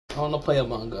I wanna play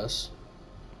Among Us.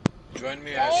 Join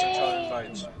me at Central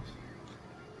Invites.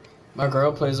 My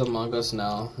girl plays Among Us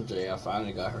now. Jay, I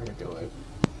finally got her to do it.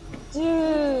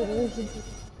 Dude, we should do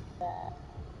that.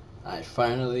 I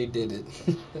finally did it.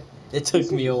 It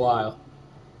took me a while.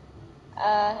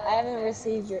 I haven't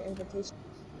received your invitation.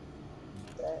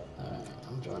 Alright,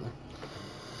 I'm joining.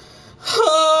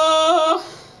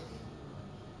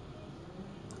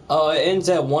 Oh, it ends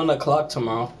at 1 o'clock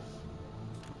tomorrow.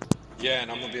 Yeah,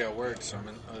 and I'm gonna be at work, so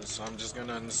I'm just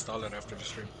gonna install it after the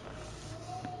stream.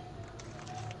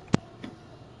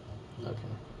 Okay.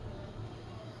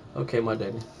 Okay, my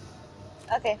daddy.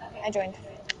 Okay, I joined.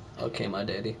 Okay, my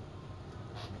daddy.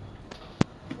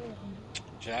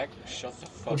 Jack, shut the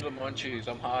fuck up, munchies.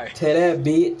 I'm high. Tell that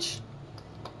bitch.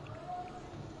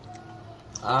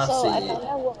 I So see I it. found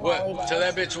out what What? Molly Tell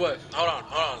that does. bitch what? Hold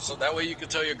on. So that way you can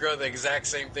tell your girl the exact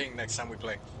same thing next time we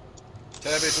play.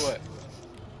 Tell that bitch what?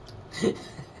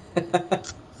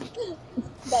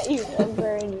 That you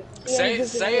remember and you Say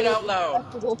it out loud.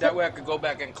 respectable. That way I could go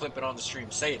back and clip it on the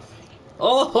stream. Say it.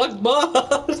 Allah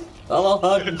Akbar! Allah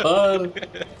Akbar!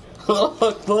 Allah Akbar!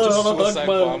 Just Allah suicide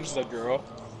Akbar! bombs the girl.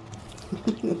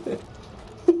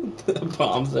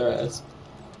 Bombs their ass.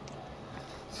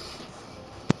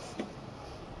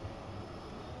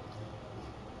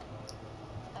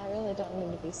 I really don't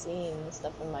need to be seeing the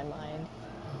stuff in my mind.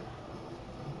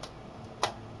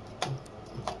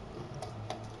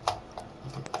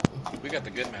 We got the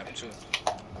good map too.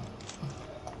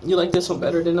 You like this one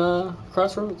better than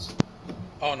Crossroads?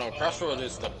 Oh no, Crossroad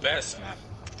is the best map.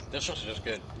 This one's just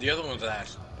good. The other one's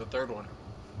ass. The third one.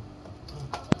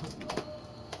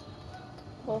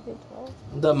 12v12?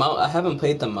 The mount. I haven't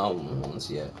played the mountain ones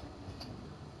yet.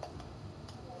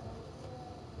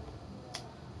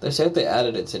 They said they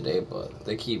added it today, but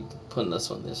they keep putting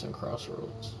this in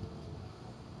Crossroads.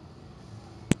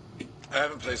 I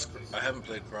haven't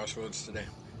played Crossroads today.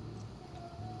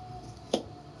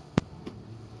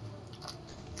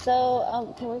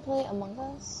 So, can we play Among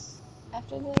Us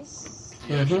after this?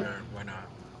 Yeah, sure. Why not?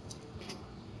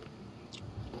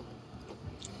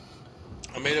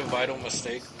 I made a vital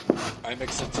mistake. I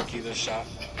mixed a tequila shot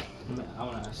I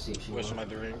want to see if she with my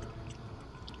drink.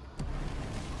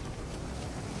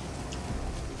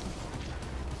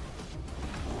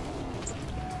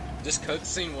 This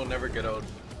cutscene will never get old.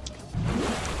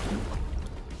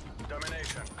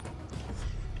 Domination.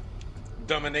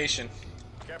 Domination.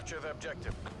 Capture the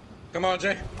objective. Come on,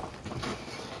 Jay.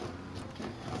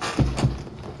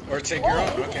 Or take your own.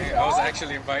 Okay, I was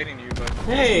actually inviting you, but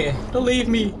Hey, don't leave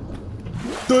me.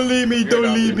 Don't leave me, You're don't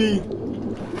not leave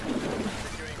leaving. me.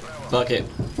 Fuck it.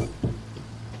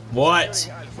 What?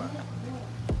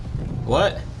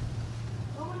 What?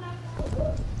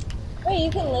 Wait,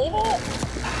 you can leave it?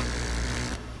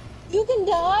 You can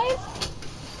dive?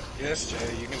 yes,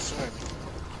 Jay, you can swim.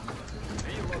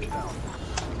 Be locked down.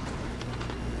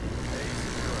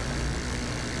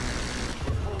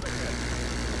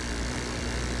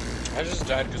 I just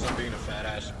died because I'm being a fat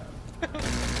ass.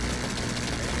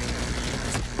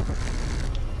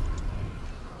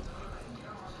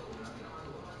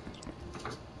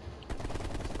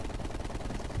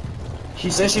 She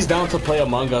says she's down to play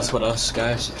Among Us with us,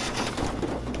 guys.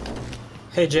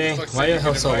 Hey Jay, Fuck, why you your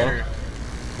health can so invite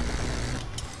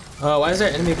low? her. Why is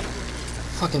there enemy?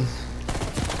 Fucking.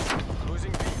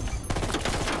 Losing B.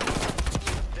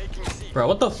 Taking C. Bro,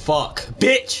 what the fuck?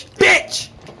 Bitch! Bitch!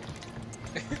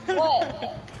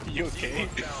 What? You okay?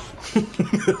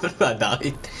 I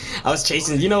died. I was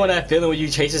chasing. You know what that feeling when you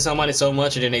chasing somebody so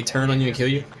much and then they turn on you and kill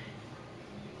you?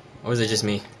 Or is it just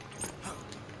me?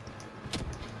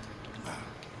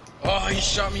 Oh, he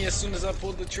shot me as soon as I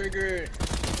pulled the trigger.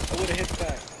 I would have hit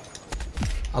that.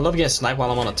 I love getting sniped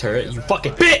while I'm on a turret. You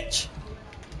fucking bitch!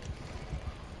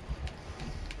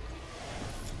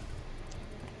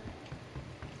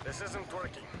 This isn't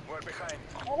working. We're behind.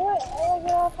 How do I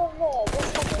get off of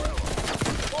this fucking...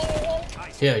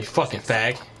 Yeah, you fucking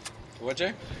fag. What,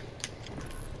 Jay?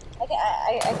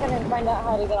 I couldn't find out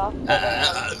how to get off of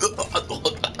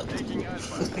it. Taking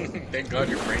Alpha. Thank God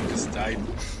your brain just died.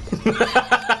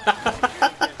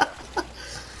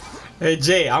 Hey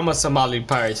Jay, I'm a Somali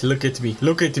pirate. Look at me.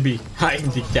 Look at me. I am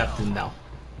the captain now.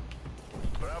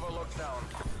 Bravo locked down.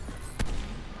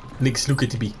 Niggas, look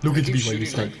at me. Look at me while you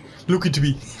snipe. Look at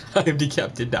me. I am the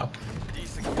captain now.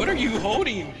 What are you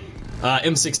holding?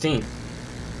 M16.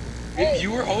 If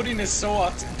you were holding this so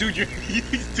often, dude, you're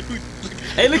dude.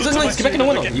 Hey, look, get back in the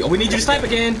window. We need you to snipe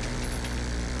again.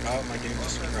 Oh, my game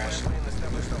just crashed.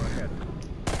 Established overhead.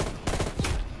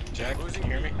 Jack, can you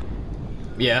hear me?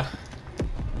 Yeah.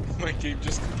 My game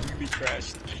just completely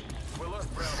crashed. We lost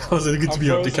Bravo. I was like, good to I'm be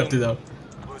up the frozen. captain now.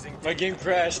 Losing My game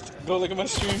crashed. Go look at my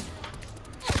stream.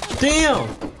 Damn!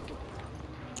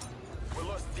 we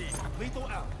lost D. Lethal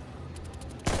out.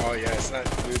 Oh yeah, it's not,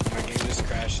 dude. My game just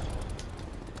crashed.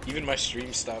 Even my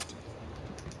stream stopped.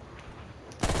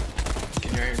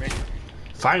 Can you hear me?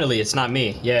 Finally, it's not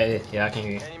me. Yeah, I can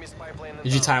hear you. Enemy spy plane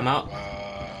Did you time out?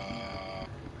 My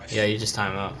Yeah, you just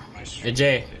time out. my Hey, stream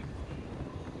Jay.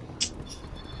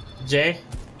 did. Jay?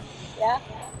 Yeah?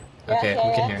 Okay, yeah,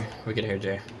 we can yeah. hear. We can hear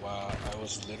Jay. Wow, I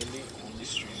was literally only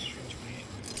streaming for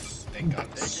 28 minutes. Thank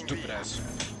God. Stupid ass.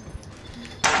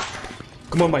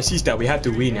 Come on, my sister. We have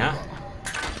to win, huh?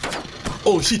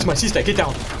 Oh shit, my sister, get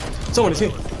down. Someone is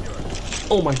here.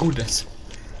 Oh my goodness.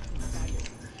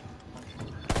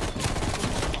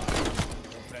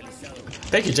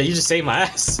 Thank you, Jay. You just saved my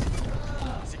ass.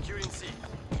 securing C.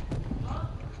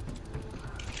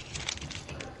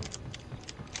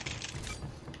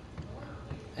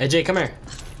 Hey, Jay, come here.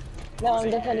 No, I'm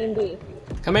defending B.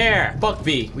 Come here. Fuck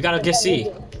B. We gotta get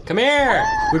C. Come here.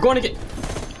 We're going to get.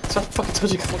 So I fucking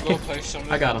told you. I'm Come gonna go here. play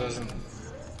something I got that him. doesn't.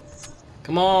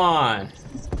 Come on. What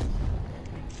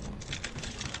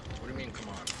do you mean, come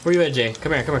on? Where you at, Jay?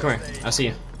 Come here. I see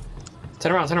you.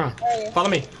 Turn around. Where are you? Follow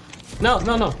me. No.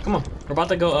 Come on. We're about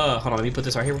to go. Hold on. Let me put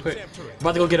this right here real quick. We're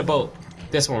about to go get a boat.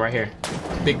 This one right here.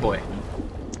 Big boy.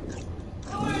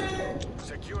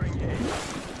 Securing A.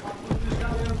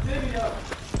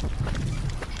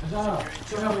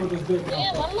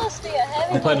 Damn, I must be a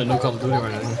heavy. I'm playing a new Call of Duty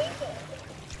right now.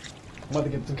 I'm about to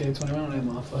get 2K21 on that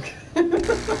motherfucker.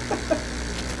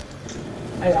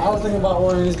 Hey, I was thinking about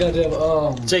ordering this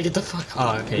goddamn Jay, get the fuck.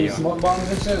 Oh, okay. these smoke bombs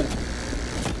and shit.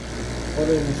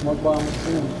 Ordering these smoke bombs and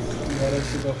shit. You know that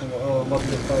shit go from about to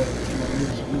get fired. You know,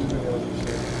 music videos and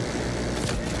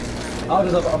shit. I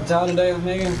was just up uptown today,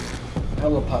 nigga. I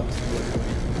will pop this shit.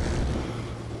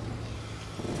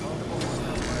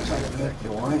 Trying to back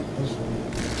your wine.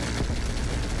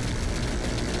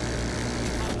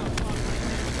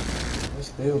 It's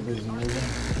still busy, nigga.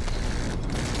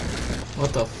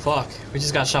 What the fuck? We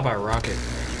just got shot by a rocket.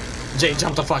 Jay,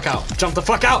 jump the fuck out. Jump the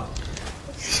fuck out!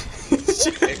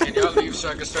 Hey, can y'all leave so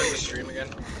I can start the stream again?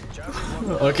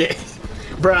 Okay.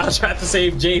 Bro, I tried to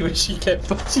save Jay, but she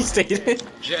stayed in.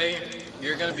 Jay,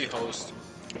 you're gonna be host.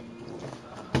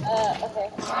 Okay.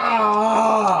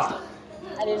 Ah!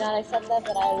 I do not accept that,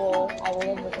 but I will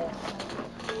live with it.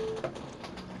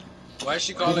 Why is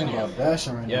she calling you?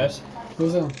 Bashing right now. Yes.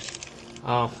 Who's that?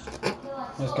 Oh.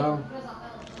 Let's go.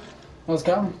 Let's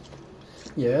go.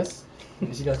 Yes.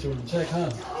 She got you in check, huh?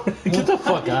 Get the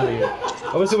fuck out of here.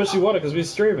 I want to see what she wanted because we're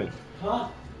streaming. Huh?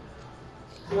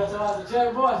 She got you out of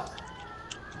check, boy.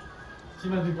 She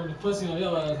might be putting pussy on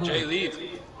your ass, huh? Jay, leave.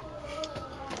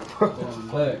 Damn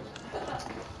back.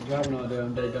 You driving all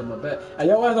damn day, got my back. Hey,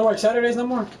 y'all guys don't work Saturdays no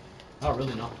more? Oh,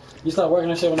 really? No. You stopped working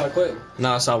that shit when I quit?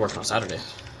 No, I started working on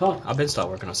Saturdays. Huh? I've been started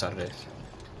working on Saturdays.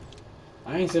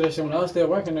 I ain't see that shit when I was still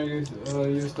working there. You was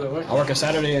still working. I work a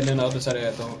Saturday and then the other Saturday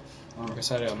I don't. I work a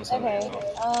Saturday on the Saturday.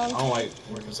 Okay. I don't like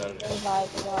working Saturday. Invite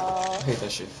I hate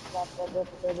that shit. the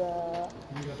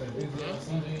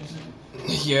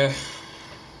Yeah.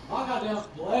 I got them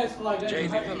legs like that. Jay,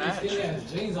 leave the match.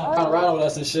 Jeans on. Kind of ride with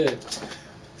us and shit.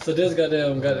 So this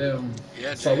goddamn.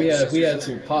 Yeah, So Jay, we had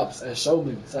two pops at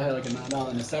Showman's. I had like a $9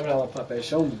 and a $7 pop at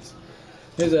Showman's.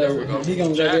 Here's a he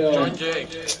gonna Jack, join goddamn Jay.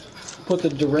 put the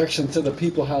direction to the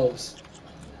people house.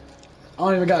 I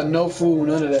don't even got no food,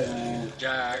 none of that, man.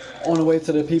 Jack. On the way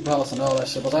to the people house and all that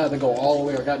shit, but I had to go all the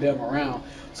way or goddamn around.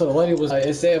 So the lady was like,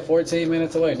 it said 14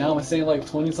 minutes away. Now I'm saying like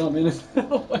 20 something minutes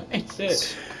away.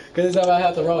 Shit. Cause this time I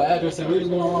had the wrong address and we was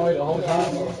going all the way the whole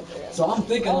time. So I'm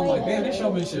thinking, I'm like, damn, they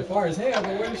showed me shit far as hell,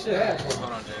 but where this shit at? Hold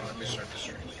on, Jay. Let me start the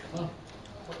stream. Huh?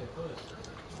 Okay, push.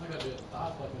 I got this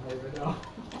thigh fucking hurt right now.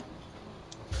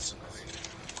 That's annoying.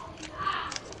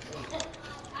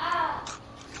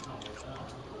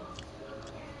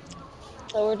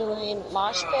 So we're doing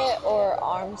mosh pit or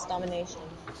arms domination?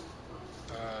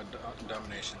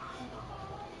 Domination.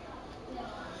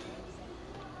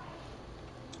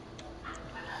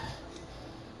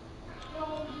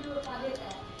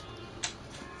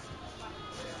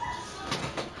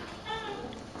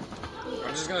 I'm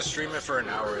just gonna stream it for an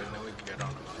hour and then we can get on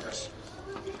with this.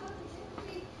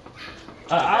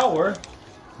 An hour?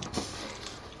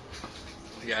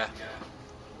 Yeah.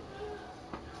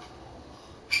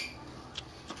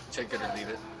 Take it or leave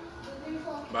it.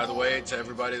 By the way, to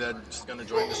everybody that's gonna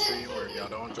join the stream or y'all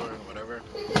don't join, whatever.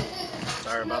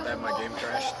 Sorry about that, my game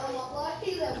crashed.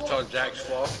 It's all Jack's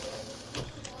fault.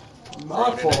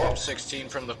 My fault. M16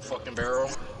 from the fucking barrel.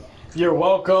 You're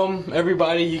welcome,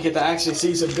 everybody. You get to actually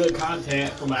see some good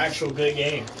content from an actual good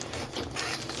game.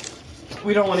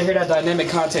 We don't want to hear that dynamic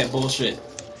content bullshit.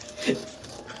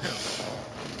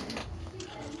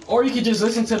 Or you could just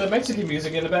listen to the Mexican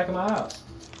music in the back of my house.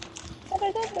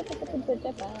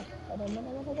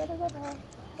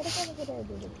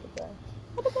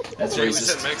 That's Jay, we racist.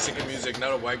 said Mexican music,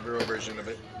 not a white girl version of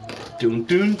it. Doom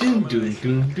doom doom doom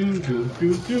doom doom doom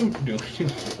doom doom doom.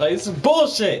 Like, this is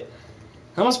bullshit.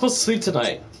 How am I supposed to sleep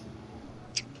tonight?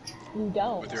 You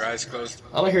don't. With your eyes closed.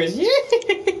 All I hear is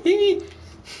yee.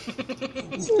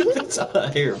 That's all I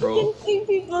hear, I bro. can see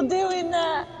people doing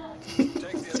that.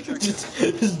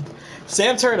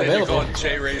 Sam turned They call available. it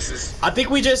Jay racist. I think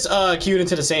we just queued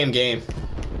into the same game.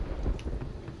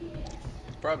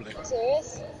 Probably.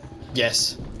 Serious?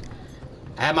 Yes.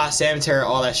 I have my Sam Terror,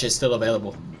 all that shit still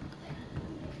available.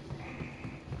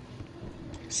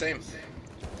 Same.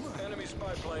 Enemy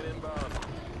spy plane inbound.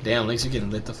 Damn, Links, you're getting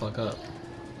lit the fuck up.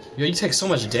 Yo, you take so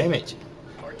much damage.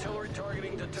 Artillery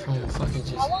targeting detected. From fucking How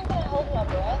just. long can I hold my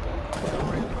breath?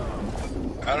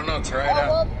 I don't know, try it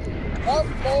out. Well,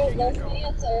 there's the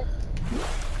answer.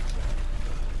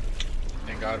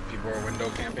 Thank God people are window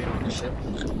camping on the ship.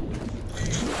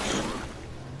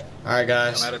 Alright, I'm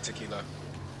guys. out of tequila.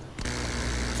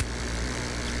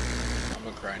 I'm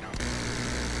gonna cry now.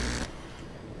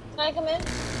 Can I come in?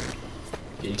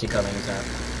 Yeah, you can come anytime.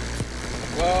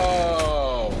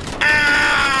 Whoa!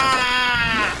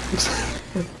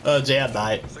 Jay, I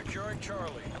died. Securing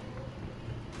Charlie.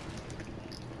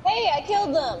 Hey, I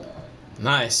killed them.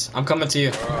 Nice. I'm coming to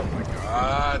you. Oh my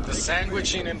God, the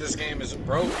sandwiching in this game is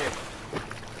broken.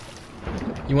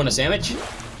 You want a sandwich?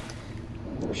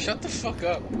 Shut the fuck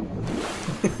up.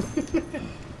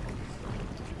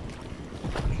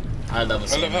 I love a I love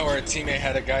sandwich. how our teammate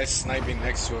had a guy sniping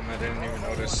next to him. I didn't even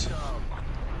notice.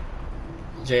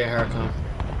 Jay, here I come.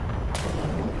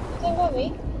 You talking about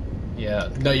me? Yeah.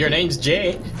 No, your name's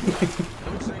Jay.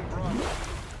 Losing Bravo.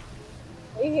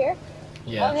 Are you here?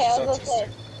 Yeah. Okay, I'll go play.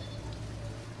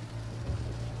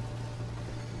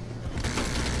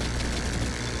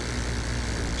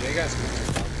 Jay guys.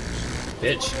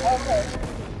 Bitch. Okay.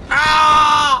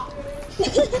 Ah!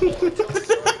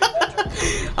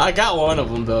 I got one of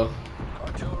them though.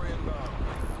 Artillery inbound.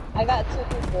 I got 2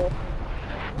 people.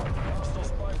 Hostile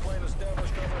spy plane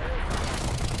established overhead.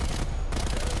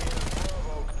 Enemy in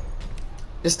Bravo.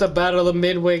 It's the Battle of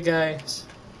Midway, guys.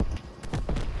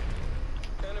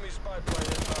 Enemy spy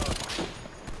plane inbound.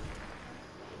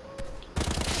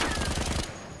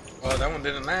 Oh, that one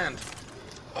didn't land.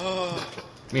 Oh.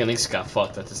 Me and Links got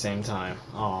fucked at the same time.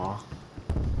 Aw.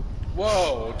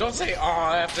 Whoa, don't say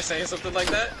aw after saying something like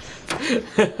that.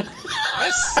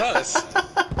 That's sus.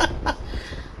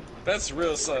 That's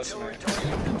real sus, man.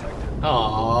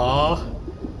 Aw.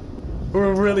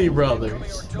 We're really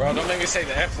brothers. Bro, don't make me say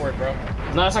the F word, bro.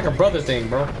 No, it's like a brother thing,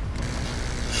 bro.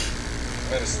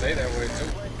 Better stay that way, too.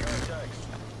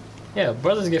 Yeah,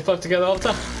 brothers get fucked together all the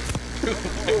time.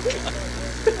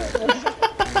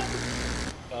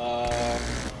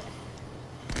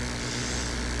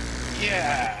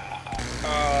 Yeah.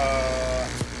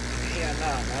 Yeah,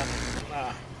 nah, man.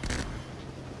 Nah.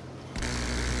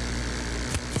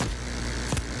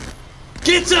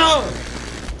 Get some!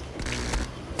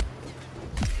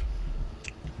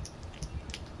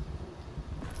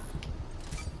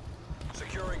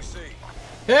 Securing C.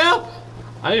 Help!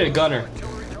 I need a gunner.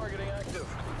 Artillery targeting active.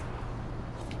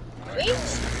 Me? You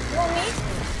want me?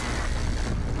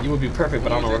 You would be perfect,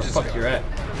 but I don't know where the fuck you're at.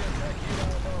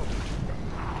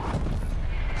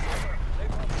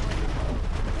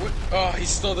 What? Oh, he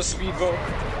stole the speedboat.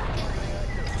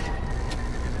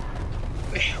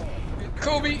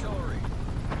 Kobe!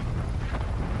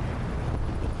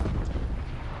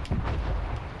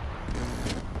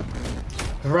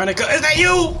 Veronica, is that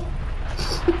you?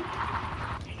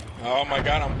 Oh my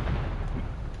God,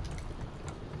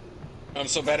 I'm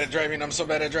so bad at driving. I'm so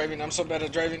bad at driving. I'm so bad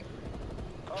at driving.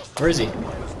 Where is he?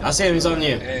 I see him, he's on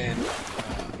you. And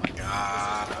oh my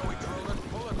God,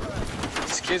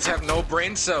 these kids have no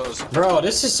brain cells. Bro,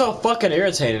 this is so fucking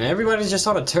irritating. Everybody's just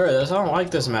on a turret. I don't like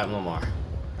this map no more.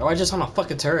 Everybody's just on a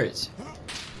fucking turrets.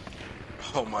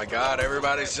 Oh my God,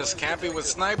 everybody's just camping with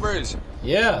snipers.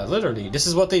 Yeah, literally. This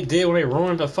is what they did when they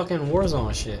ruined the fucking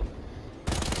Warzone shit.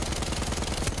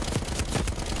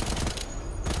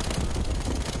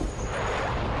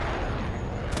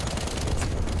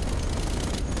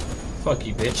 Fuck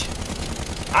you, bitch.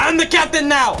 I'm the captain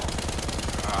now!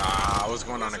 Ah, I was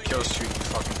going on a kill streak, you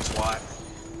fucking twat.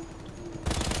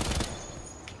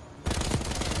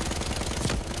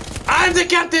 I'm the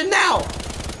captain now!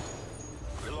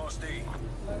 We lost E.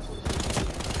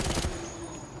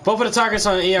 Both of the targets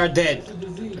on E are dead.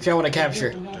 If y'all want to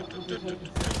capture.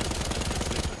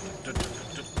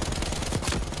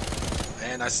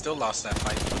 And and I still lost that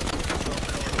fight.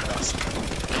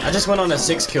 I just went on a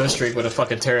 6 kill streak with a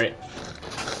fucking turret.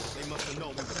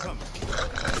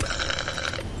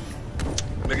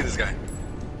 Look at this guy.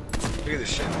 Look at this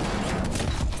shit.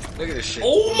 Look at this shit.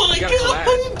 Oh my You gotta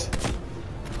god!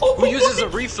 Oh, Who uses a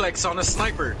reflex on a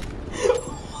sniper?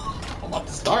 I'm about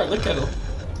to start. Look at him.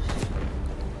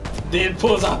 Then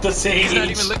pulls out the sage. He's not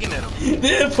even looking at him.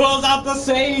 Then pulls out the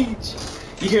sage.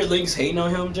 You hear Link's hating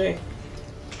on him, Jay?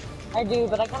 I do,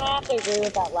 but I kind of have to agree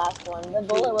with that last one. The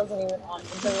bullet wasn't even on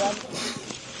the red.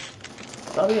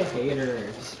 Probably a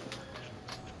haters.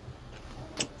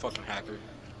 Fucking hacker.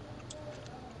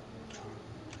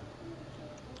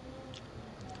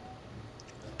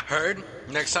 Heard?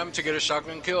 Next time to get a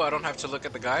shotgun kill, I don't have to look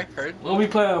at the guy. Heard? When we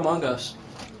play Among Us.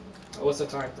 What's the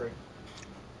time frame?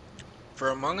 For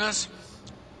Among Us?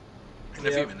 In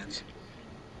a few minutes.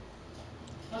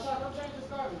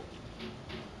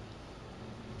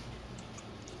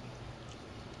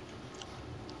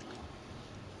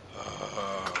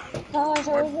 Gosh,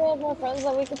 I wish we had more friends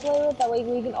that we could play with. That way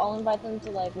we can all invite them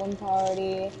to like one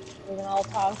party. We can all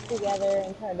talk together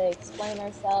and try to explain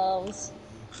ourselves.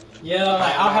 Yeah,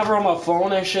 like, I'll have her on my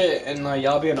phone and shit, and like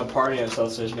y'all be in a party and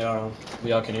stuff, so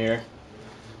we all can hear.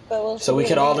 But we'll So we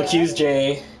could all accuse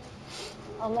Jay.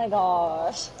 Oh my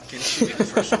gosh. Can she be the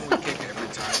first one we kick every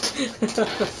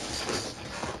time?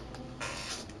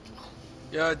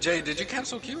 Yeah, Jay, did you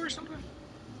cancel Q or something?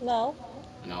 No.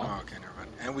 No. Oh, okay, never mind.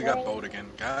 And we got boat again.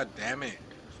 God damn it.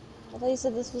 I thought you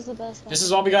said this was the best one. This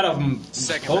is why we gotta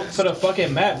Second vote best. for the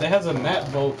fucking map. That has a map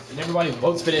vote, and everybody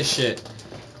votes for this shit.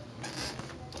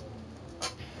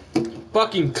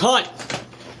 Fucking cunt!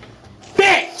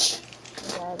 Bitch!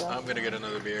 I'm gonna get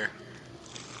another beer.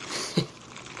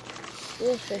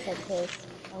 You just taste like piss.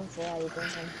 I don't see how you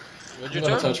drink them. What'd I'm you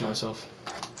gonna say? touch myself.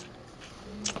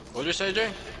 What'd you say,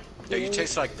 Jay? Yeah, you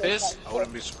taste like piss? I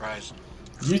wouldn't be surprised.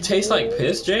 You taste like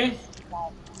piss, Jay?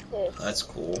 Like piss. That's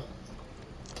cool.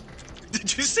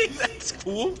 Did you say that's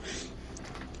cool?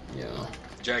 Yeah.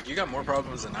 Jack, you got more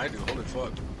problems than I do. Holy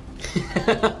fuck.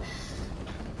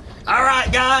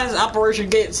 Alright, guys, Operation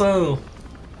Get Some.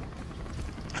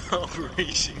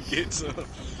 Operation Get Some.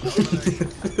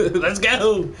 Let's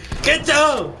go! Get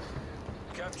some!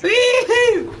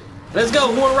 Wee-hoo! Let's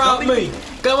go, wanna ride with me?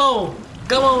 Come on!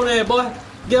 Come on there, boy!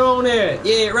 Get on there!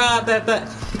 Yeah, ride that.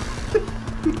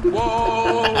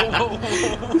 Whoa!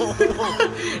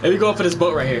 Hey, we going for this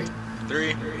boat right here.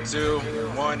 3, 2,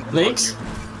 1. Links?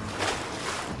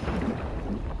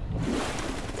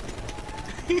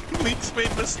 Links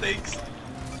made mistakes.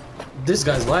 This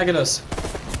guy's lagging us.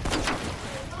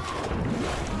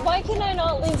 Why can I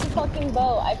not leave the fucking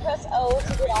boat? I press O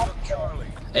to get off.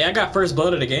 Hey, I got first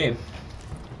blood of the game.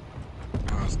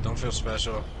 Don't feel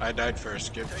special. I died first.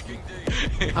 Skip.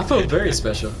 I feel very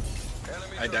special.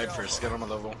 I died first. Get on my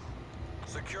level.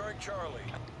 Securing Charlie.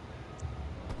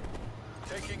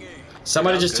 Taking E.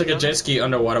 Somebody just took a jet ski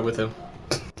underwater with him.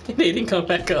 They didn't come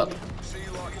back up. See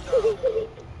locking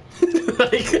down.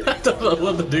 Like, I don't know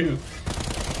what to do.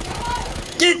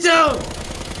 Get down!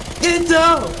 Get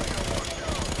down!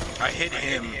 I hit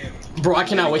him. Bro, I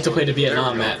cannot wait to play the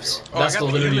Vietnam maps. Oh, That's I got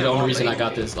the literally the Vietnam only reason I lane.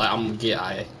 got this. Like,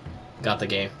 I got the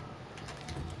game.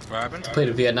 What happened? Play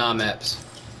the Vietnam maps.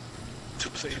 To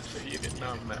play the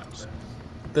Vietnam maps.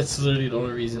 That's literally the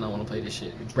only reason I want to play this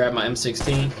shit. Grab my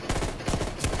M16.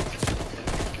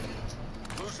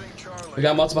 Losing Charlie. We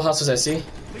got multiple houses at sea.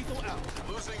 Lethal out.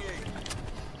 Losing E.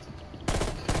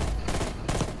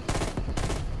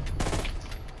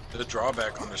 The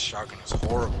drawback on this shotgun is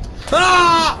horrible.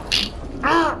 Ah!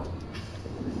 Ah!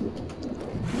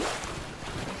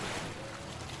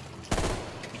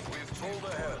 We've pulled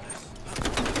ahead.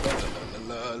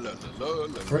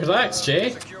 Relax,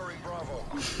 Jay. Securing Bravo.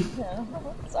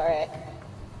 Sorry.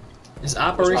 It's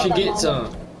Operation Get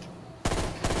Some.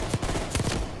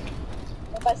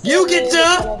 If I You see get I'm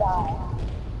some! gonna die.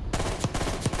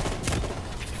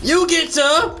 You get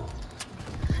some!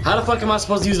 How the fuck am I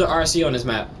supposed to use the RC on this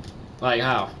map? Like,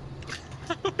 how?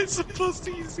 How am I supposed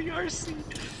to use the RC?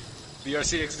 The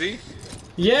RCXD?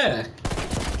 Yeah.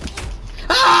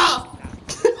 Ah!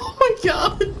 Oh my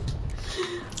god.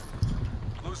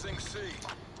 Losing C.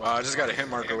 Wow, I just got a hit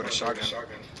marker with a shotgun.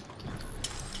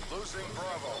 Losing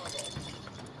Bravo.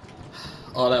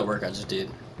 All that work I just did.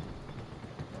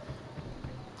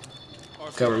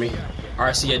 Cover me.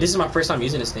 RC, yeah, this is my first time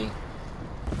using this thing.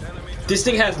 Enemy This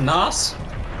thing has NOS?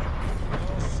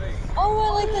 Oh, I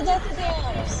like the death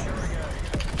dams.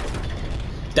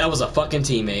 That was a fucking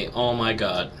teammate. Oh my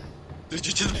god. Did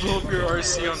you just blow up your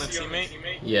RC on a teammate?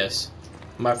 Yes.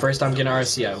 My first time getting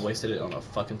RC, I wasted it on a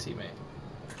fucking teammate.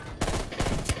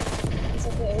 It's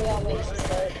okay, we all makes you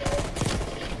sick.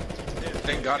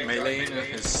 Thank God melee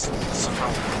is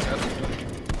somehow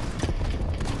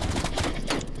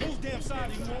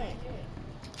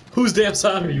Whose damn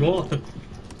side are you on? Get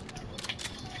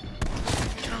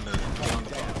on the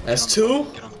boat. That's two.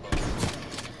 Get on the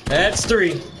boat. That's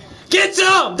three. Get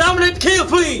some! Dominate the kill,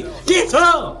 please! Get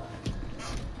some!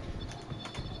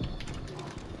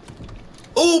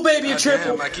 Ooh, baby, a God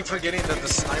triple. damn, I keep forgetting that the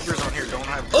snipers on here don't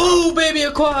have. Ooh, baby,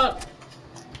 a quad.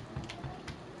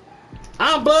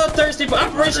 I'm bloodthirsty for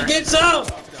Operation Get Some.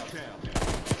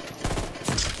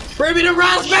 Bring me the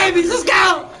Ross babies, let's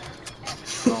go!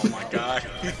 Oh my God,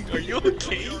 are you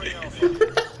okay?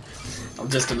 I'm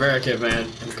just American, man.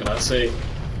 What can I say?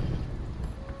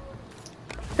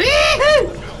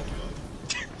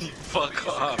 Fuck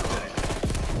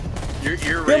off. You're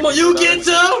Come on, you get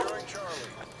some! Oh.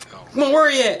 Come on, where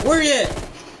you at? Where you at?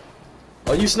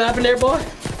 Oh, you snapping there, boy?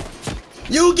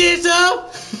 You get some?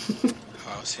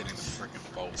 I was hitting the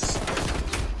freaking bolts.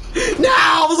 No,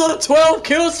 I was on a 12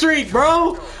 kill streak,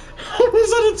 bro. I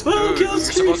was on a 12 Dude, kill we're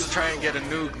streak. supposed to try and get a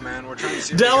nuke, man. We're trying to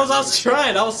see. If That we was got I was nukes.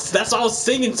 trying. That's why I was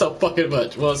singing so fucking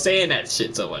much. Well, saying that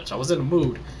shit so much. I was in the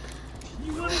mood.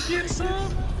 You wanna get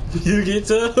some? You get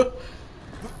some?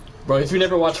 Bro, if you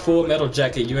never watched Full Metal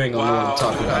Jacket, you ain't gonna know what Wow, I'm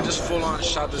talking dude, about. I just full on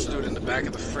shot this dude in the back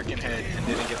of the freaking head and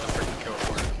didn't get the freaking kill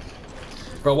for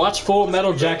it. Bro, watch Full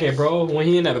Metal Jacket, bro. When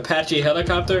he in that Apache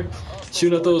helicopter,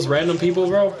 shooting at those random people,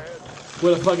 bro,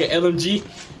 with a fucking LMG.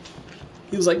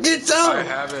 He was like, "Get some!" I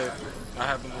have it. I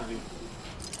have the movie.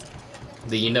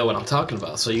 Then you know what I'm talking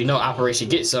about. So you know Operation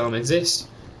Get Some exists.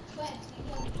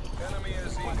 Enemy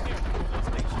is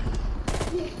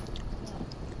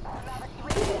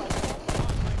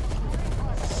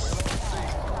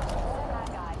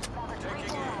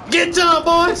Get some,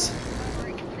 boys!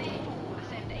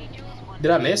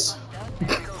 Did I miss?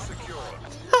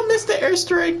 I missed the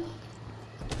airstrike.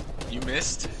 You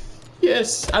missed?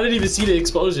 Yes, I didn't even see the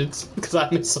explosions because I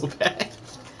missed so bad.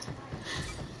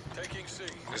 taking C.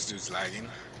 This dude's lagging.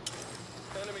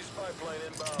 Enemy spy plane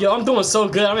inbound. Yo, I'm doing so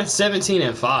good. I'm at 17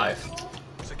 and 5.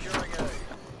 Securing A.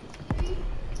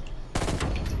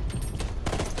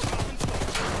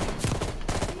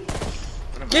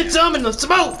 Get some in the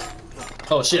smoke!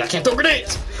 Oh shit, I can't throw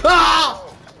grenades! Ah!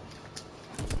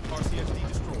 RCXD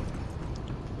destroyed.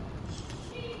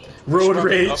 Road Up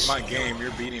rage. my game.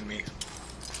 You're beating me.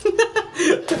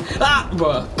 Ah,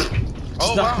 bruh.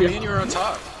 Oh Stop wow, me. me and you were on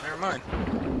top. Never mind.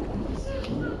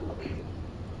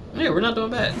 Yeah, we're not doing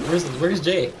bad. Where's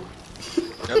Jay?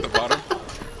 At the bottom.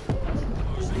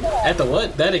 At the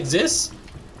what? That exists?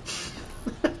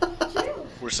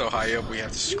 We're so high up we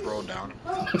have to scroll down.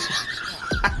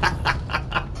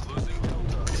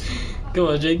 Come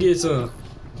on, Jay, get some.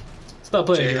 Stop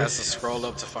playing Jay here. has to scroll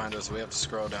up to find us. We have to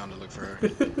scroll down to look for her.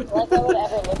 Like I would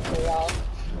ever look for y'all.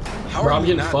 How Bro, are I'm we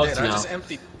getting not fucked dead? I now. just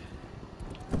emptied.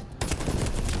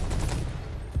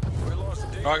 We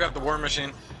lost D. Oh, I got the war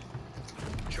machine.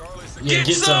 Charlie Yeah, Get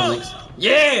get some. some!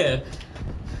 Yeah!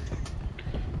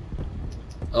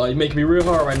 Oh, you making me real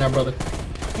hard right now, brother.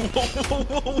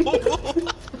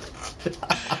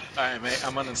 Alright, mate,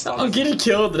 I'm uninstalling. I'm getting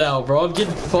killed now, bro. I'm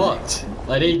getting fucked.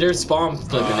 Like, they're spawn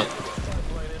flipping it.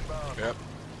 plane inbound. Yep.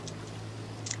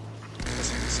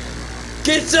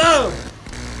 Get some!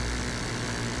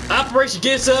 Operation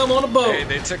Get Some on the boat. Hey,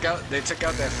 they took out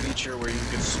that feature where you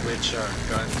could switch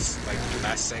guns like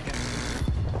last second.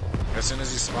 As soon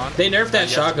as you spawn. They nerfed that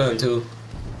you have to shotgun too.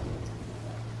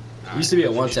 It used to be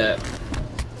a one tap.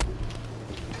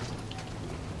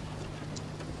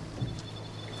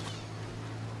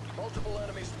 Multiple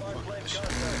enemy spy plane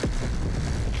contact.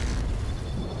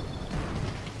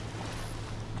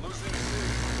 Losing C.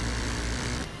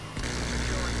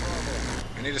 Securing Bravo.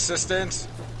 I need assistance.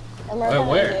 I'm working on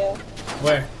where? you.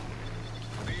 Where?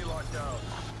 B locked down.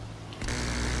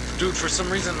 Dude, for some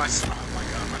reason oh my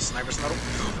god, my sniper's not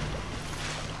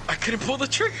I couldn't pull the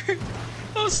trigger.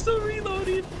 I was still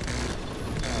reloading.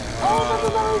 Oh,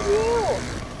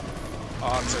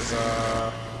 that was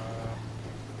Autism.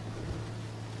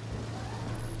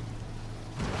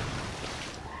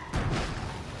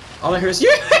 All I hear is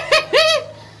you.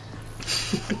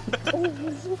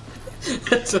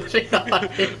 That's what I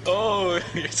hear. Oh,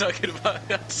 you're talking about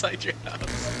outside your house.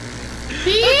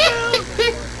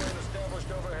 Plane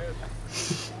established overhead.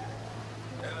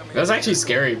 Enemy That's actually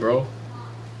scary, bro.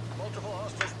 multiple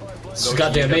hostile spy planes. These Low-key,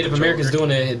 goddamn you got Native the Americans Joker.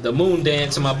 doing the moon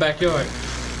dance in my backyard.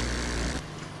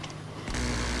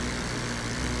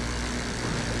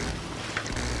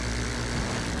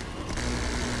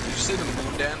 Did you see the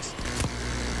moon dance?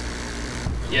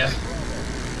 Yeah.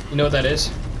 You know what that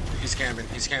is? He's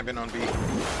camping on B.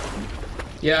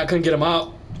 Yeah, I couldn't get him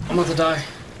out. I'm about to die.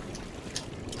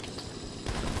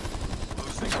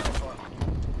 Losing Alpha.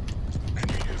 I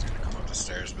knew he was gonna come up the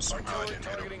stairs, but somehow I didn't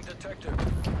hit him. Targeting detected.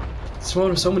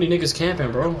 So many niggas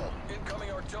camping, bro.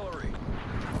 Incoming artillery.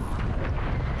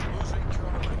 Losing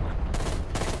Charlie.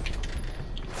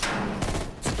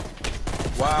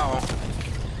 Wow.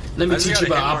 Let me I just teach got you a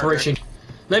about hit marker. Operation.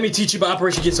 Let me teach you about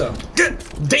Operation Get Some. Good.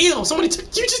 Damn! You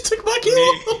just took my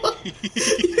kill.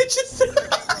 You just.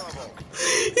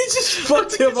 You just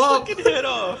fucked him up. Head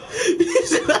off.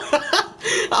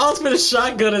 I was gonna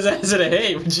shotgun his ass in the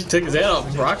head, but you took his head off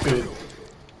before I could.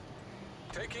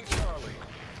 Taking Charlie.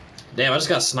 Damn! I just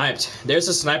got sniped. There's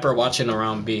a sniper watching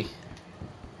around B.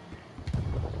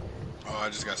 Oh, I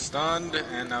just got stunned,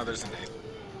 and now there's an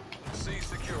A. C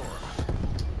secure.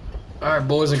 Alright,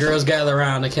 boys and girls, gather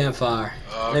around the campfire.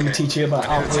 Oh, Let me okay. teach you about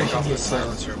I need to take Operation off the Get Some.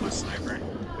 silencer of my sniper.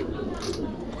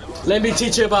 Let me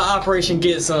teach you about Operation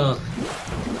Get Some.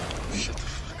 Shut the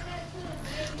fuck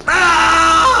up.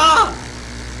 Ah!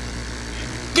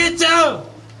 Get some!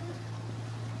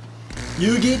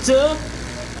 You get some?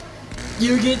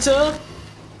 You get some?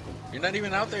 You're not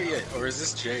even out there yet, or is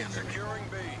this Jay under me? Securing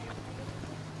B.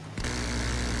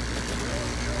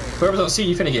 Whoever's on C,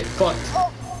 you finna get fucked.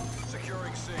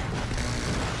 Securing C.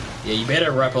 Yeah, you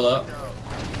better rappel up.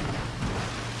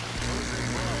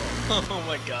 Oh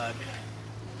my god.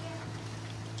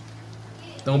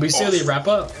 Don't be silly, wrap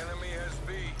up. Enemy has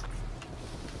B.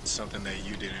 Something that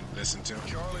you didn't listen to.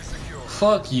 Charlie secure.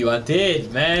 Fuck you, I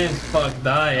did, man. Fuck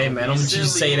die, hey man. Don't you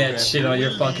say that shit on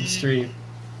your fucking stream.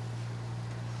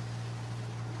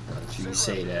 Don't you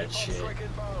say that shit. Strike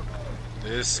inbound.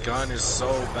 This gun is so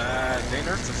bad. They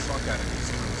nerfed the fuck out of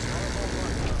these guns.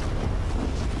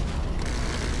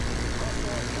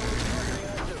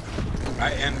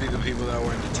 I envy the people that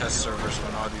were in the test servers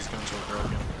when all these guns were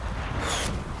broken.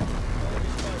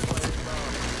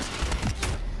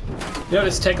 You know,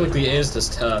 this technically is this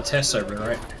test server,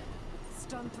 right?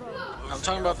 I'm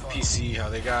talking about the PC, how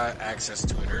they got access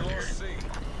to it earlier.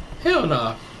 Hell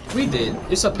no. We did.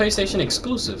 It's a PlayStation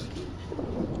exclusive.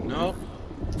 Nope.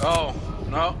 Oh,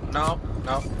 no, no,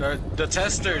 no. They're the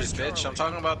testers, bitch. I'm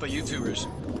talking about the YouTubers.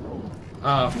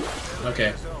 Oh,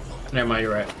 okay. Never mind,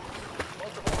 you're right.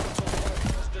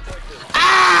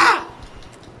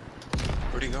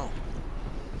 Where'd he go?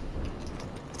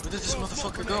 Where did this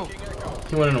motherfucker go?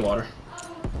 He went in the water.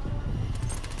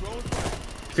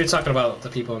 If you're talking about the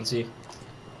people on C.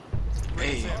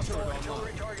 Hey,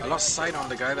 I lost sight on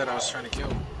the guy that I was trying to kill.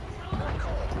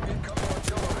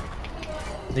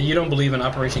 Then you don't believe in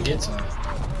Operation Get Some.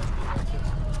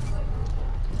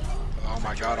 Oh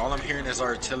my god, all I'm hearing is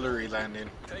artillery landing.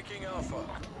 Taking Alpha.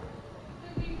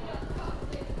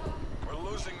 We're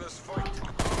losing this fight.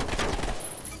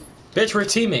 Bitch, we're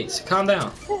teammates. Calm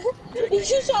down. You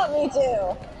shot me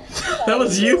too. That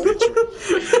was you?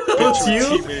 That was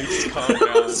you? Teammates, calm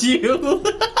That down. was you?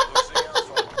 Losing Alpha.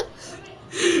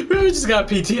 We just got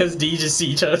PTSD, just see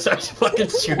each other start fucking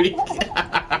shooting.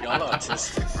 Y'all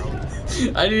autistic, bro.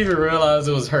 I didn't even realize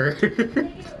it was her.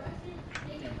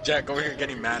 Jack over here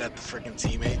getting mad at the freaking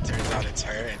teammate. Turns out it's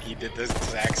her, and he did this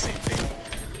exact same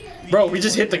thing. Bro, we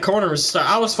just hit the corner.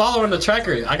 I was following the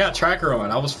tracker. I got tracker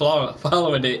on. I was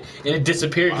following it, and it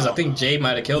disappeared because I think Jay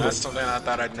might have killed That's it. something I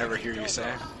thought I'd never hear you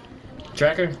say.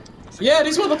 Tracker? Yeah,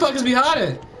 these motherfuckers be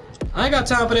hiding. I ain't got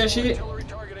time for that shit. Artillery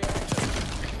targeting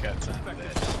active. Got time for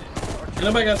that shit. Ain't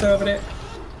nobody got time for that.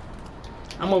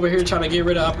 I'm over here trying to get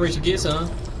rid of Operation Get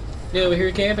Some. They over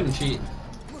here camping and shit.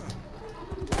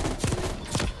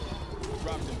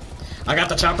 I got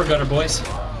the chopper gunner, boys.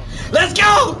 Let's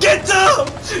go! Get some!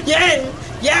 Yeah!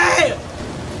 Yeah!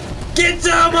 Get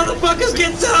some, motherfuckers!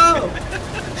 Get some!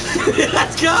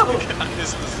 Let's go!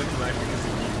 This was exactly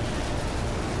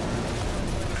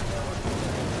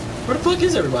Where the fuck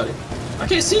is everybody? I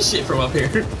can't see shit from up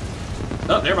here.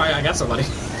 Oh, never mind. I got somebody.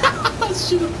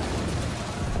 Shoot him.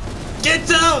 Get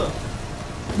some!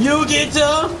 You get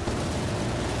some!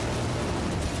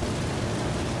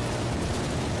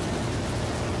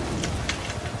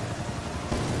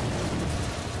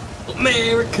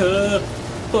 America!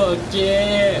 Fuck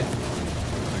yeah!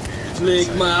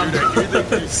 Lick my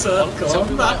butt, suck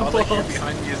on my balls.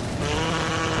 behind me is.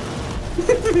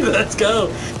 Let's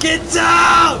go! Get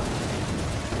some!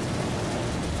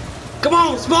 Come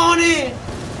on, spawn in!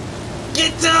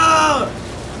 Get some!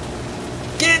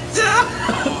 Get some!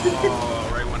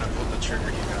 Oh, right when I pulled the trigger,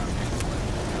 he got me.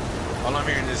 All I'm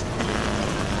hearing is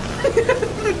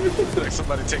like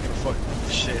somebody taking a fucking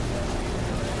shit.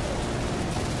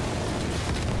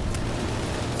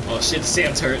 Oh shit,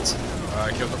 Sam turrets.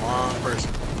 I killed the wrong person.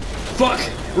 Fuck!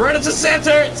 Run into Sam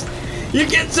turrets! You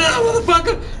get some,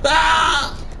 motherfucker!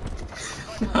 Ah!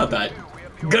 I died.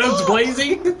 Guns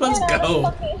blazing. Let's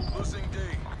go.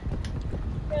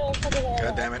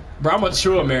 God damn it. Bro, I'm a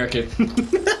true American. True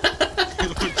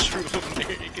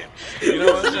American. You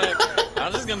know what, Jack?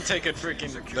 I'm just gonna take a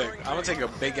freaking look. I'm gonna take a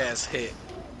big ass hit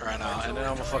right now, and then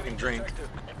I'm gonna fucking drink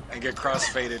and get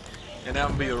cross-faded, and then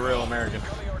I'm gonna be a real American.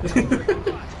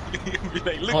 Be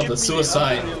like, look On at the me,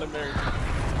 suicide. I'm a real American.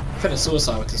 I'm finna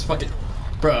suicide with this fucking.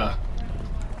 Bruh.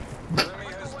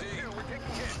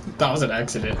 That was an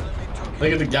accident.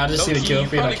 Look at the guy, just see the kill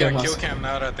feed. I killed kill myself. cam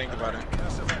now that I think about it.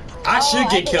 I should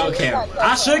get kill cam.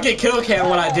 I should get kill cam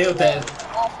when I deal with that.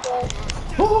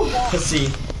 Whew. Let's see.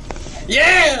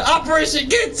 Yeah! Operation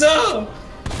Get Some!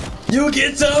 You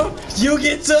get some! You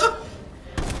get some!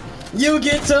 You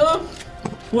get some!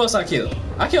 Who else I killed?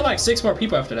 I killed like 6 more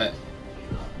people after that.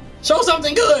 Show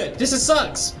something good! This is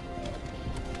sucks!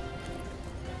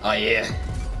 Oh yeah.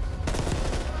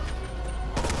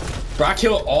 Bro, I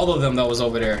killed all of them that was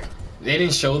over there. They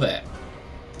didn't show that.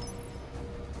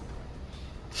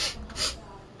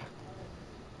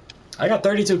 I got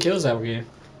 32 kills that game.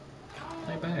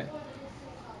 Not bad.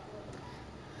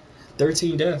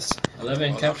 13 deaths,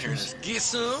 11 captures. Get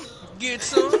some, get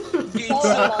some, get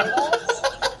some.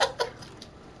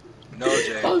 No,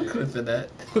 Jay. I'll clip that.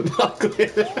 I'll clip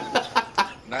it.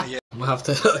 Not yet. I'm gonna have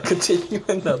to continue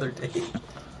another day.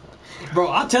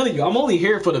 Bro, I'm telling you, I'm only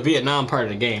here for the Vietnam part of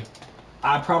the game.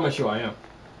 I promise you I am.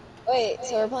 Wait,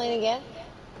 so we're playing again?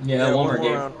 Yeah, one more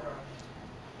game. round.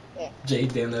 Yeah. Jay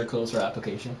damn near closed her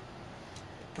application.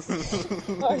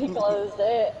 Already closed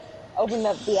it. Opened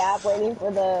up the app, waiting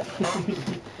for the.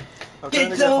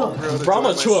 Get some! Bro, I'm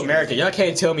a true American. Y'all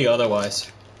can't tell me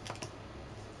otherwise.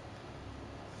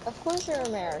 Of course you're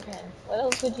American. What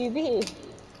else would you be?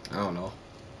 I don't know.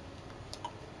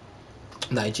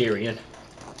 Nigerian.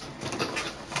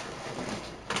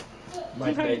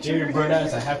 My Nigerian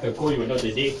brothers, I have to call you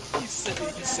another day. He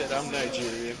said I'm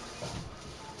Nigerian.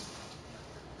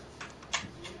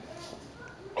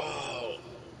 Oh.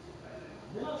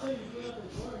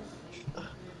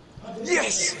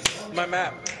 Yes! My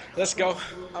map. Let's go.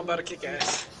 I'm about to kick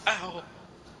ass. Ow.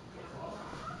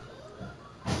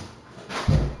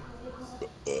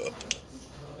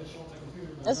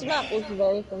 This map looks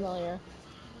very familiar.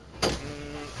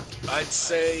 I'd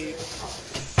say.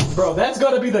 Bro, that's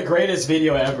gonna be the greatest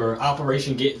video ever.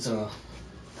 Operation Get Some.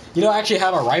 You know, I actually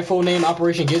have a rifle named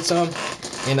Operation Get Some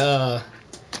in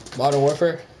Modern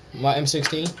Warfare, my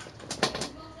M16.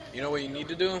 You know what you need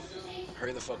to do?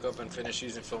 Hurry the fuck up and finish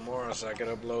using Infomercial so I can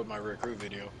upload my recruit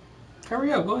video.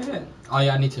 Hurry up, go ahead. Oh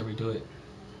yeah, I need to redo it.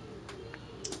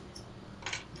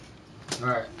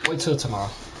 Alright, wait till tomorrow.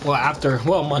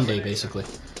 Well, Monday basically.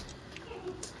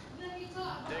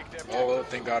 Oh, well,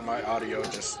 thank God my audio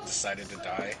just decided to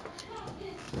die.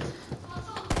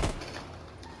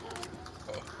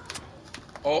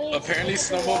 Oh, apparently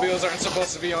snowmobiles aren't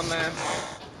supposed to be on land.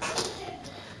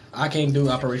 I can't do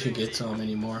Operation Get Some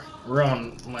anymore. We're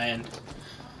on land.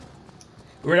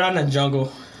 We're not in the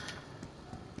jungle.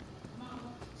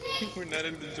 We're not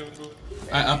in the jungle.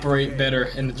 I operate better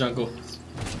in the jungle.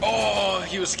 Oh,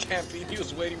 he was camping. He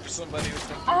was waiting for somebody to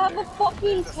come I have through a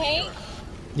fucking tank.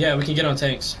 Yeah, we can get on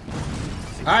tanks.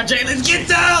 Alright, Jay, let's get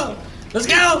down! Let's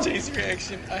go! there. Jay's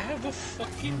reaction. I have a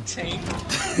fucking tank.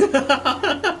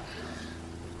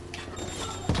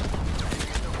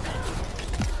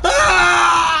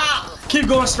 Ah! Keep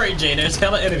going straight, Jay. There's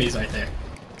hella enemies right there.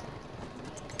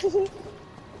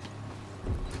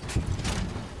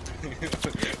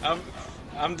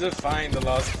 I'm defying the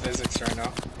laws of physics right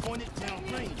now. On it down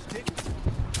range, dick.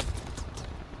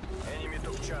 Enemy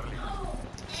took Charlie.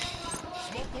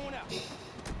 Smoke going out.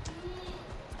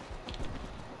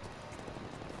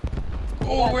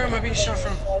 Oh, where am I being shot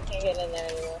from? I can't get in there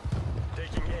anymore.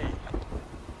 Taking A.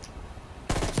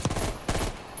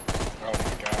 Oh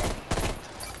my god.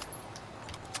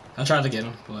 I tried to get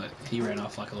him, but he ran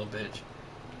off like a little bitch.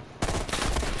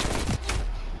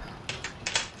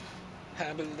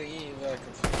 I believe I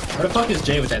can. Where the fuck is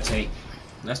Jay with that tank?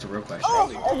 That's the real question. Oh,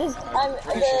 the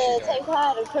tank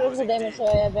had a critical damage, so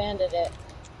I abandoned it.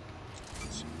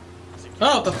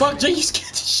 Oh, what the fuck? Jay, you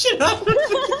scared the shit out of me.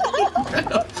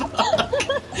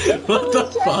 What the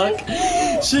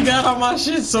fuck? She got on my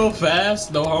shit so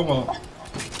fast. No homo.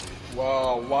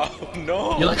 Wow, wow,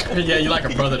 no. You like, yeah, you like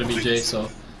a brother to me, Jay. So.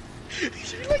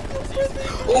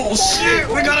 Oh shit!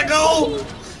 We gotta go.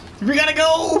 We gotta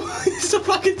go. It's a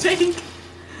fucking tank.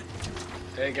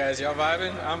 Hey guys, y'all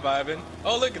vibing? I'm vibing.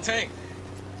 Oh, look, a tank.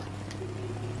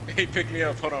 Hey, pick me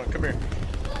up. Hold on, come here.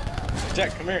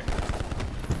 Jack, come here.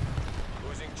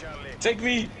 Losing Charlie. Take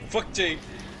me. Fuck Jay.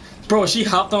 Bro, she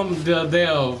hopped on the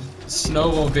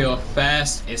snowmobile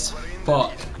fast as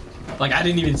fuck. Like I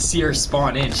didn't even see her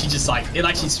spawn in. She just like it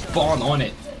like she spawned on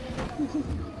it.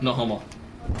 No homo.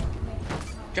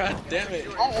 God damn it.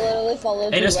 I literally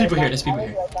followed Hey, you there's right people here. back. There's people I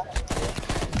here.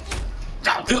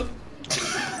 was right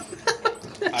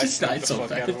I just sniped died the so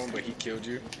fuck out fast. of him, but he killed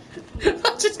you.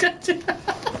 I just got to.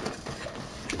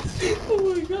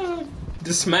 Oh my god.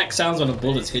 The smack sounds when the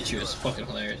bullets hit you is fucking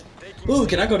hilarious. Ooh,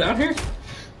 can I go down here?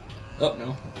 Oh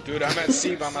no. Dude, I'm at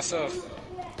C by myself.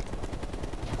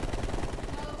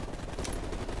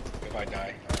 If I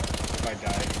die, I'm gonna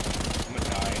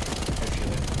die. I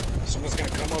feel it. Someone's gonna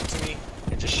come up to me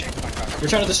and just shake my cock. We're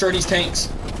trying to destroy these tanks.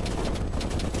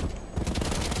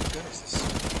 What gun is this?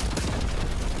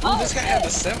 Oh, Ooh, this guy had the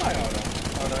shit. semi-auto.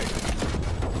 Oh no, he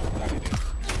didn't. No, he didn't.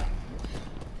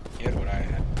 He had what I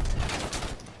had.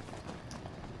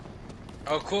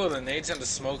 Oh cool, the nades and the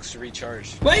smokes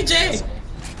recharge. Wait, Jay!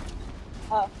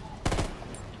 Oh.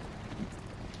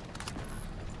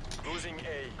 Losing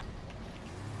A.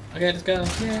 Okay, let's go.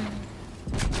 Yeah.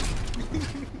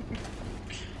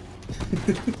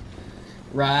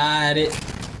 Ride it,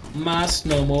 my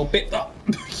snowmobile. Oh.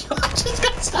 I just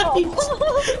got sniped.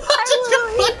 I just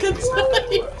got fucking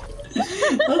sniped.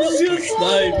 I just got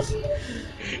sniped.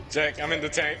 Jack, I'm in the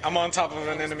tank. I'm on top of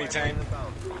an enemy tank.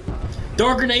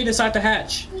 Throw a grenade inside the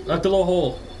hatch, like the little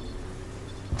hole,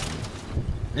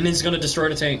 and it's gonna destroy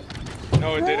the tank.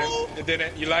 No, it didn't. It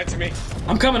didn't. You lied to me.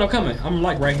 I'm coming. I'm coming. I'm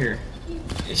like right here.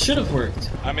 It should have worked.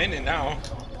 I'm in it now.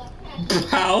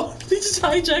 How? He just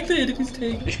hijacked the enemy's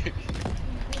tank.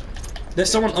 There's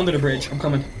someone under the bridge. I'm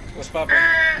coming. What's poppin'?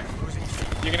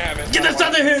 You can have it. Get this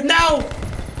under here now!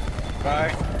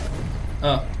 Bye.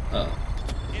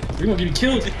 You're gonna get me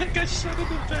killed. I got shot in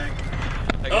the back.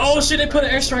 Oh shit, they put an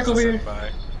airstrike over here.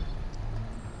 Bye.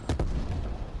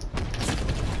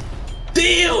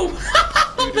 Damn!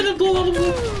 I'm gonna blow all the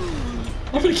blue.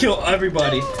 I'm gonna kill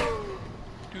everybody.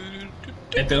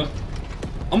 Eto.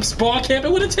 I'm spawn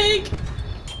camping with a tank.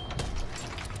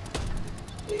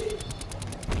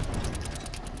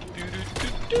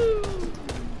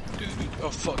 Oh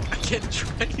fuck, I can't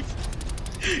drive.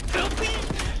 Help me.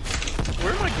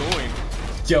 Where am I going?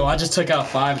 Yo, I just took out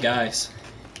 5 guys.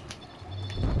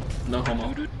 No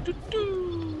homo.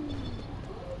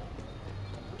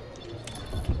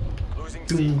 Losing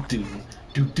C. Doom doom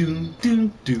doom doom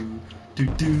doom doom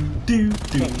doom doom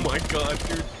doom. Oh my god,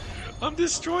 dude. I'm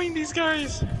destroying these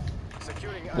guys.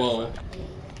 Securing Whoa. Alpha.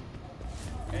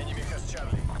 Enemy has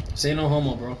Charlie. Say no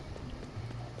homo, bro.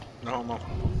 No homo.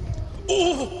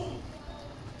 Oh!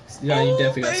 Yeah, you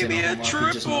definitely gotta say Baby, no a homo. If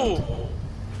you just want A triple!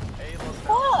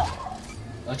 lockdown. Fuck!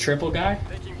 a triple guy?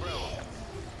 Taking Bravo.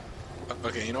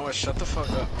 Okay, you know what? Shut the fuck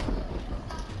up.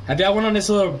 Have y'all went on this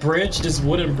little bridge, this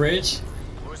wooden bridge,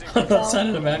 Losing on the side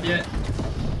of the map yet?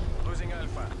 Losing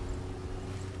Alpha.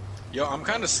 Yo, I'm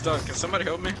kinda stuck. Can somebody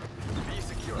help me? B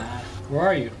secure. Nah. Where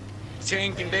are you?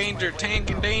 Tank in danger, tank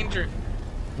in danger.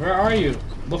 Where are you?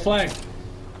 What flag?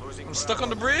 Losing I'm stuck on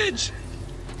the bridge.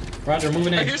 Roger,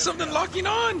 moving I in. hear something locking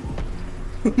on.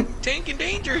 Tank in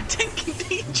danger, tank in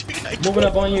danger. I Moving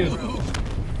up on you. move.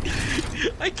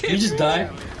 I can't You just move. died?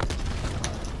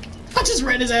 I just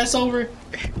ran his ass over.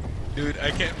 Dude, I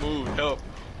can't move. Help.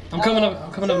 I'm coming up.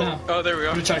 I'm coming up now. Oh, there we I'm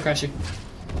go. gonna try to crash you.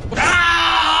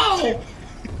 Ow!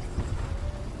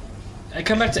 Hey,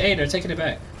 come back to A. They're taking it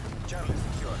back. Charlie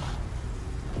secure.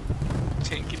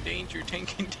 Tank in danger,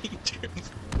 tank in danger.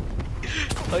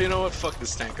 Oh, you know what? Fuck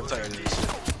this tank. I'm tired of this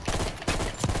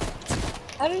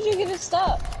How did you get it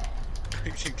stuck?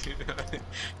 shit.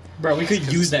 Bro, we could It's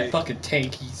 'cause use it's that me. fucking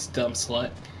tank, you dumb slut.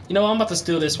 You know what? I'm about to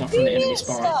steal this one from the enemy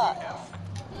spawn. Stuck.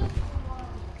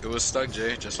 It was stuck,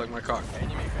 Jay, just like my cock.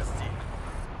 Enemy has D.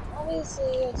 Obviously,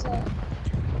 it's a...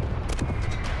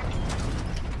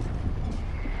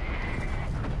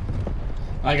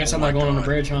 I guess Oh I'm my not going on the God.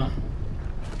 bridge, huh?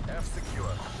 F secure.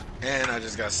 And I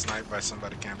just got sniped by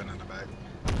somebody camping in the back.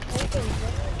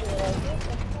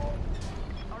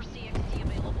 RCXD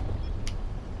available.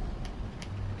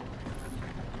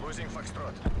 Losing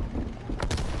Foxtrot.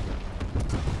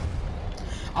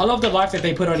 I love the life that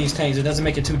they put on these tanks. It doesn't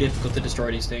make it too difficult to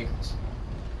destroy these things.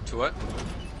 To what?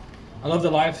 I love the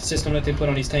life system that they put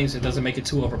on these tanks. It doesn't make it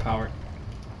too overpowered.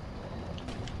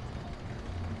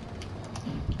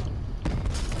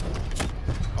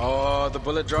 Oh, the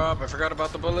bullet drop. I forgot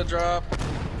about the bullet drop.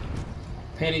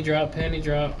 Panty drop, panty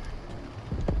drop.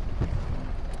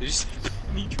 Did you say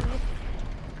penny drop?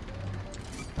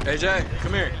 Hey, Jay,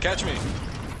 come here. Catch me.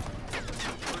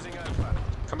 Losing Alpha.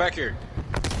 Come back here.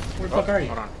 Where the fuck are you?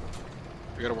 Hold on.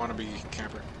 We got a wannabe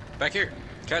camper. Back here.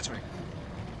 Catch me.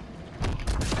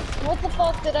 What the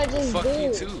fuck did I just Fuck do?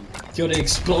 you too. Yo, the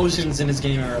explosions in this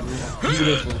game are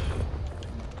beautiful.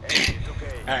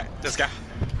 Alright, let's go.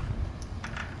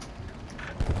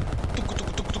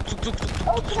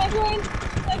 Oh, can I join?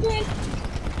 Can I join?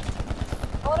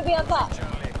 I want to be on top.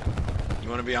 You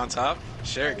want to be on top?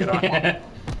 Sure, get on.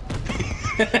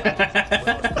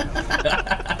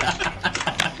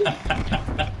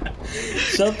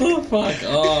 Shut the fuck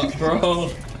up, bro.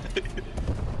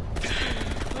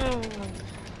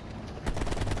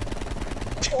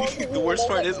 The worst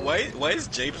part is, why is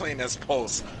Jay playing as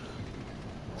Pulse?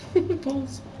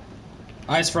 Pulse.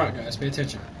 Eyes front, guys. Pay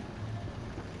attention.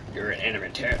 You're an enemy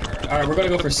terror. Alright, we're gonna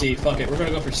go for C. Fuck it. We're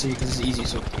gonna go for C because it's easy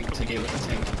to get with the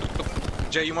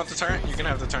tank. Jay, you want the turn? You can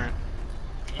have the turn.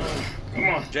 Come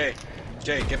on. Jay,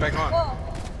 get back on. Oh,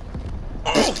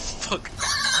 Oh, fuck.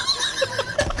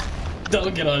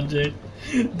 Don't get on, Jay.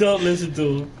 Don't listen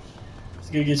to him. It's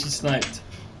gonna get you sniped.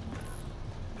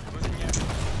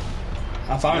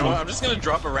 I You found know what? him. I'm just gonna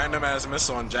drop a random ass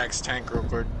missile on Jack's tank real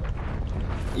quick.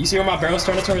 You see where my barrel's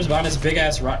turning towards? Behind this big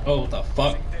ass rock. Oh, what the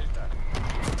fuck?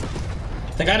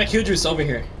 The guy that killed you is over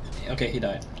here. Okay, he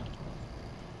died.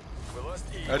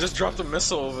 I just dropped a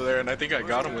missile over there and I think I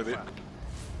got him with it.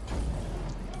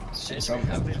 Shit, something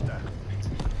happened.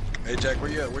 Hey Jack, where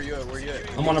you at? Where you at? Where you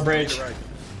at? I'm on a bridge. Right.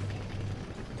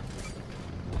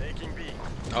 Taking B.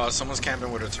 Oh, someone's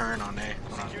camping with a turn on A.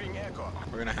 Hold on. Securing Echo.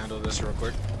 We're gonna handle this real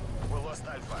quick. We lost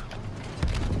Alpha.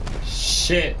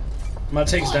 Shit. My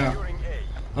tank's down. Securing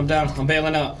A. I'm down. I'm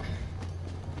bailing out.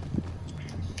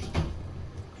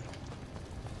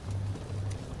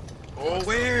 Oh,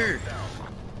 where?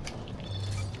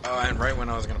 Oh, and right when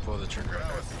I was gonna pull the trigger.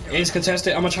 A's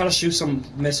contested. I'm gonna try to shoot some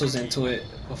missiles into it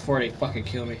before they fucking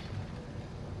kill me.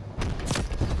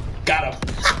 Got him.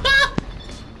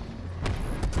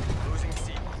 Losing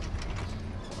C.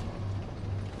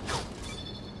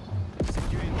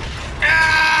 Securing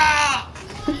Ah!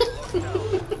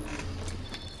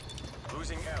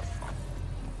 Losing F.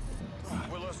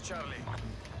 We lost Charlie.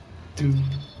 Do,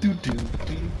 do, do,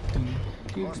 do, do,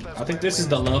 do. I think this is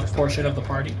the love portion of the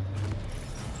party,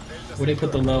 where they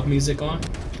put the love music on,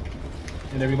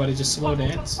 and everybody just slow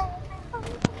dance.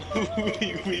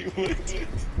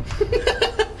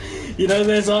 You know,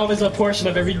 there's always a portion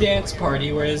of every dance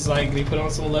party where it's like they put on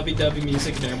some lovey-dovey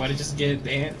music and everybody just get a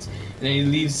dance, and they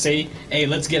leave, say, "Hey,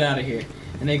 let's get out of here,"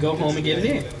 and they go home and get it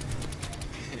in.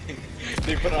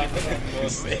 They put on no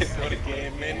sé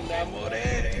porque me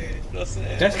enamoré. No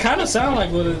sé. That kind of sound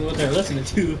like what they're listening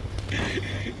to.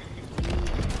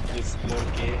 Es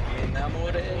porque me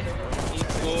enamoré y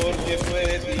porque fue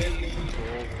de ti,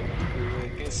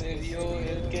 porque que se dio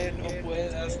el que no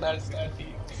pueda estar sin ti.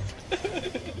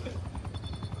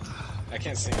 I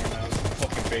can't sing right now. I'm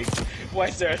fucking baked. Why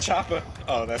is there a chopper?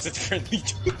 Oh, that's a friendly.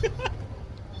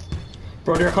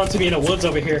 Bro, they're hunting me in the woods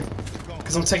over here,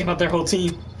 cause I'm taking out their whole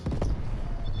team.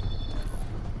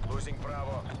 Losing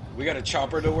Bravo. We got a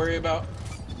chopper to worry about.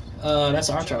 That's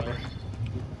our chopper.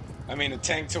 I mean, a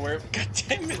tank to worry. God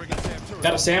damn it!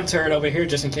 Got a SAM turret over here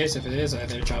just in case if it is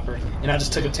their chopper. And I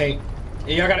just took a tank.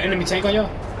 Hey, y'all got an enemy tank on y'all?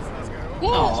 yeah,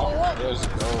 Aw. Let's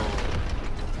go.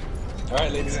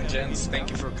 Alright, ladies and gents, thank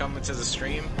you for coming to the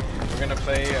stream. We're gonna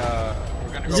play,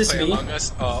 we're gonna Is go this play me? Among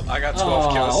Us. Oh, I got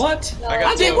 12 kills. What? I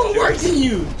got I did 12 more work kills. than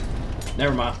you!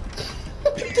 Never mind.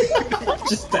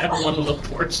 Just that one little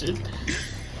portion.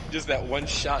 Just that one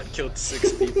shot killed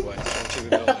 6 people. I just want you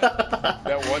to know that.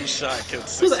 That one shot killed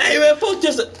 6 I was like, hey man, fuck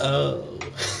just.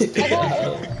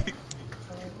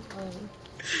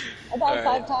 about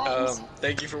Alright, 5 times.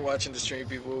 thank you for watching the stream,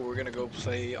 people. We're gonna go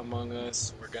play Among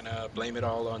Us. We're gonna blame it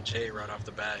all on Jay right off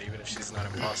the bat, even if she's not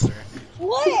an imposter.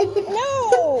 What?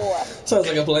 No! Sounds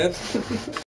like a plan.